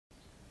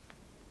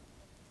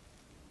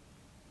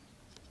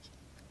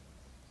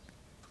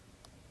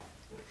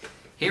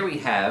Here we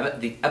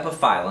have the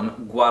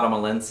Epiphyllum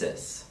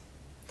Guatamalense.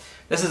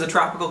 This is a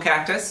tropical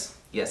cactus.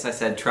 Yes, I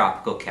said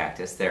tropical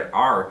cactus. There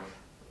are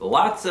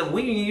lots of,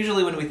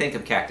 usually when we think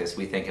of cactus,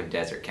 we think of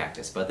desert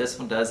cactus, but this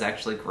one does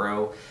actually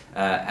grow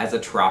as a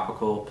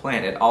tropical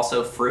plant. It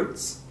also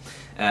fruits,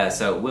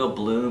 so it will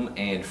bloom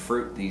and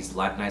fruit these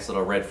nice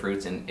little red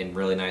fruits in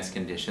really nice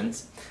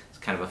conditions. It's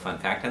kind of a fun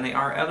fact, and they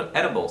are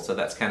edible, so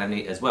that's kind of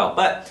neat as well.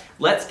 But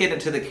let's get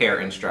into the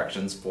care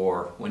instructions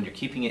for when you're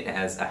keeping it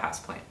as a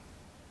houseplant.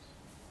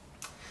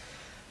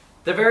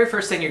 The very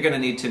first thing you're going to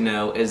need to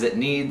know is it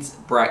needs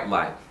bright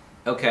light.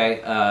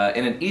 Okay,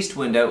 and an east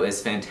window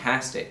is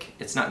fantastic.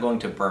 It's not going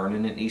to burn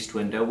in an east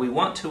window. We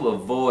want to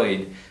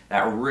avoid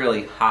that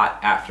really hot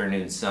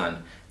afternoon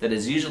sun that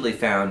is usually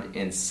found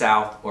in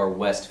south or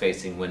west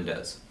facing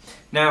windows.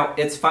 Now,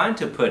 it's fine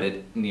to put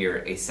it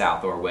near a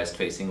south or west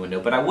facing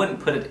window, but I wouldn't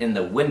put it in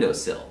the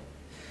windowsill.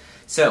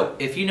 So,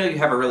 if you know you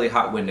have a really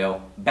hot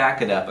window,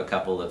 back it up a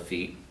couple of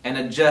feet and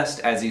adjust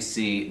as you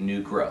see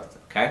new growth,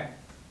 okay?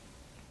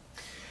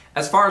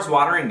 As far as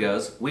watering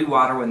goes, we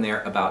water when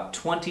they're about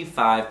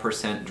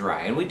 25%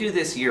 dry, and we do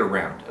this year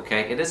round,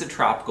 okay? It is a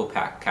tropical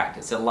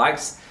cactus. It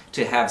likes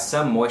to have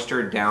some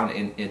moisture down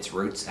in its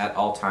roots at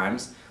all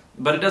times,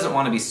 but it doesn't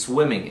want to be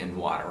swimming in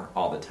water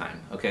all the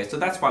time, okay? So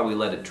that's why we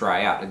let it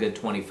dry out, a good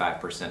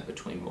 25%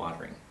 between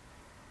watering.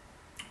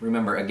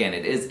 Remember, again,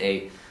 it is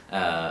a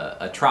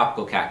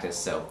tropical cactus,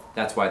 so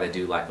that's why they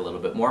do like a little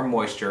bit more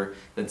moisture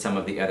than some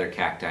of the other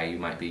cacti you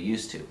might be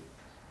used to.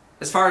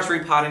 As far as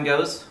repotting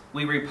goes,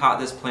 we repot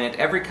this plant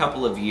every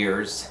couple of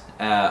years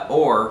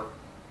or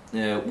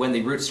when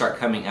the roots start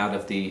coming out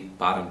of the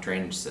bottom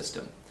drainage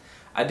system.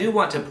 I do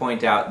want to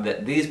point out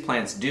that these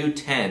plants do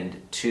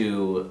tend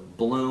to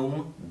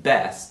bloom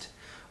best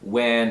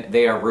when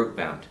they are root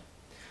bound.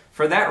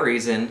 For that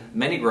reason,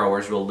 many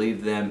growers will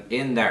leave them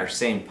in their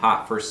same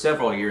pot for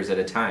several years at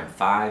a time,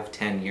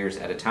 5-10 years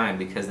at a time,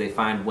 because they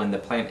find when the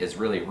plant is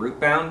really root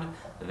bound,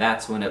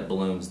 that's when it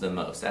blooms the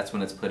most. That's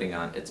when it's putting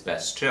on its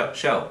best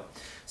show.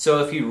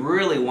 So if you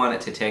really want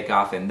it to take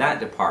off in that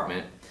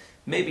department,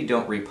 maybe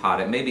don't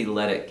repot it, maybe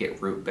let it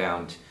get root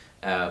bound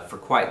for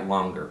quite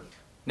longer.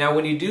 Now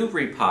when you do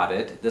repot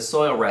it, the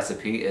soil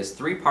recipe is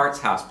 3 parts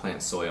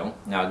houseplant soil.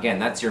 Now again,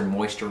 that's your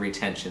moisture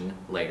retention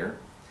layer.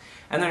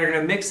 And then you're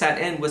going to mix that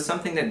in with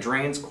something that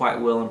drains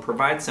quite well and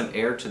provides some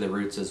air to the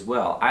roots as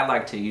well. I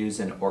like to use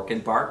an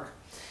orchid bark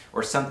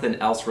or something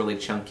else really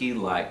chunky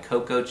like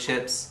cocoa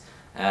chips.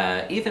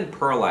 Even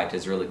perlite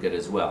is really good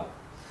as well.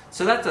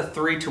 So that's a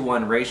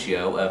 3-to-1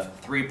 ratio of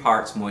 3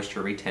 parts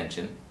moisture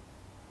retention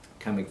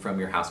coming from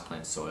your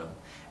houseplant soil,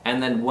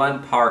 and then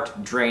 1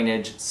 part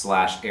drainage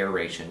 /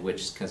 aeration,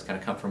 which is going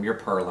to come from your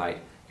perlite,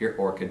 your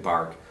orchid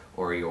bark,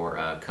 or your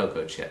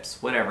cocoa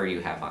chips, whatever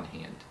you have on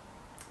hand.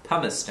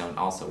 Pumice stone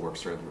also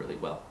works really, really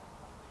well.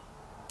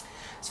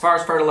 As far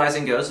as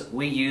fertilizing goes,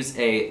 we use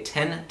a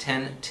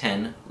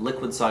 10-10-10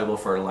 liquid soluble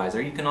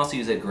fertilizer. You can also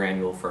use a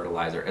granule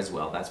fertilizer as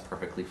well. That's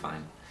perfectly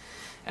fine.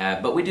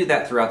 But we do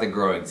that throughout the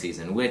growing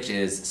season, which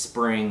is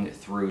spring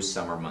through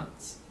summer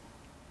months.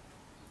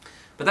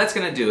 But that's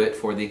going to do it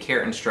for the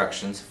care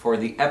instructions for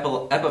the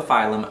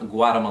Epiphyllum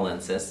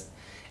Guatamalense.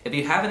 If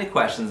you have any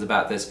questions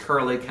about this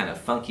curly, kind of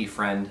funky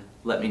friend,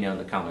 let me know in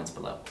the comments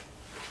below.